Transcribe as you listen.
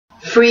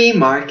Free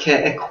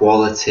market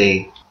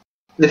equality.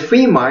 The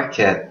free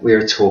market, we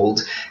are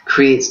told,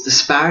 creates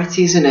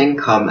disparities in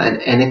income and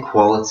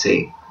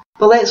inequality.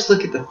 But let's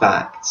look at the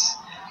facts.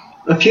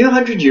 A few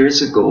hundred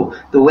years ago,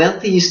 the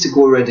wealthy used to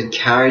go around in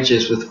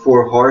carriages with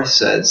 4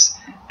 horses.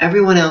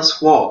 Everyone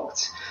else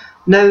walked.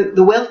 Now,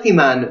 the wealthy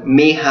man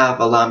may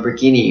have a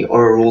Lamborghini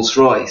or a Rolls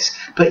Royce,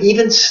 but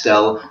even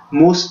still,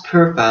 most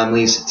poor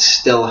families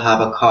still have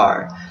a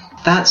car.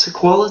 That's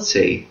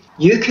equality.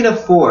 You can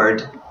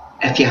afford,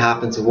 if you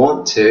happen to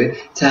want to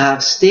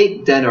have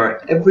steak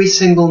dinner every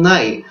single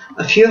night.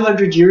 A few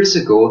hundred years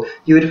ago,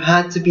 you would have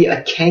had to be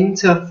a king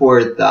to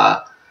afford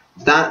that.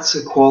 That's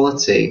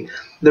equality.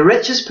 The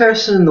richest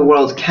person in the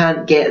world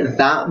can't get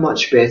that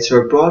much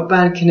better a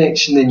broadband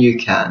connection than you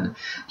can.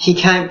 He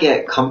can't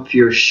get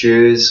comfier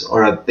shoes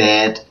or a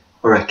bed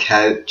or a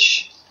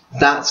couch.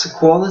 That's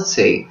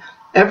equality.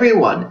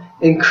 Everyone,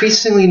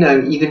 increasingly now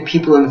even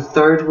people in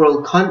third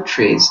world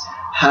countries,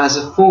 has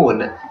a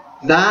phone.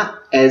 That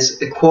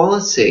is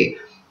equality.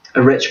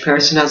 A rich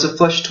person has a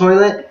flush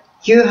toilet,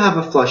 you have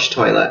a flush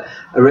toilet.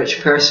 A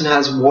rich person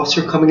has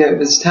water coming out of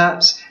his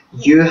taps,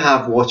 you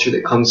have water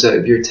that comes out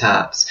of your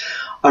taps.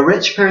 A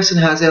rich person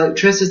has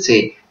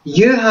electricity,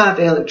 you have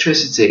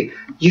electricity.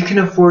 You can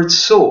afford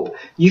soap.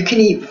 You can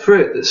eat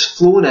fruit that's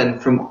flown in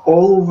from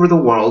all over the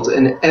world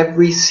in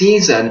every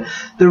season.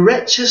 The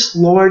richest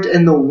lord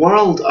in the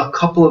world a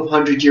couple of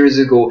hundred years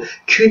ago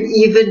couldn't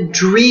even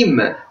dream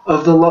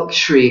of the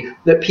luxury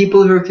that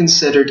people who are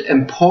considered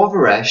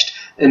impoverished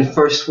in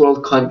first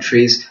world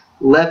countries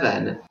live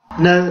in.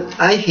 Now,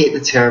 I hate the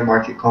term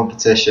market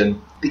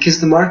competition because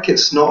the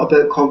market's not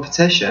about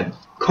competition.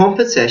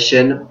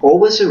 Competition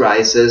always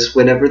arises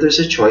whenever there's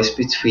a choice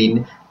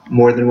between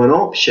more than one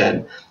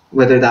option,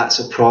 whether that's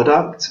a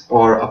product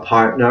or a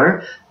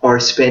partner or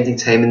spending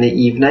time in the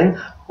evening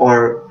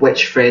or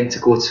which friend to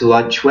go to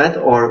lunch with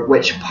or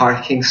which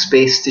parking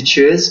space to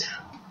choose.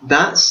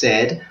 That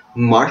said,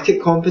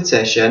 market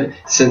competition,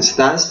 since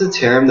that's the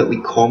term that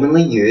we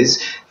commonly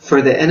use for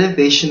the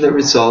innovation that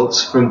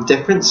results from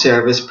different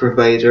service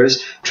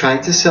providers trying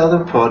to sell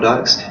their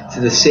products to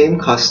the same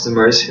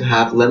customers who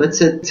have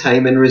limited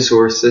time and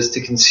resources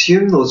to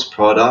consume those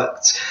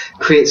products,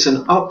 creates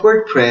an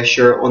upward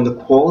pressure on the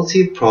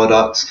quality of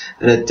products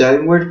and a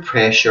downward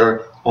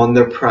pressure on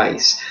their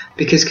price,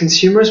 because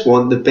consumers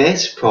want the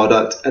best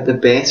product at the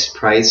best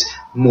price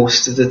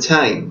most of the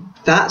time.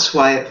 That's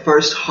why at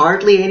first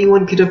hardly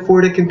anyone could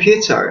afford a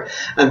computer,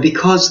 and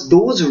because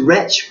those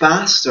rich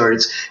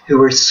bastards who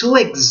were so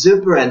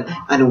exuberant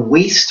and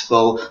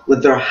wasteful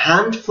with their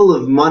handful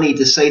of money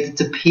decided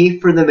to pay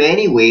for them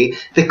anyway,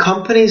 the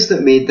companies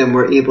that made them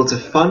were able to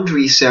fund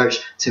research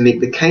to make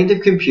the kind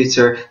of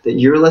computer that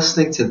you're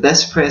listening to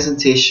this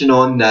presentation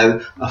on now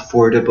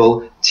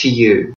affordable to you.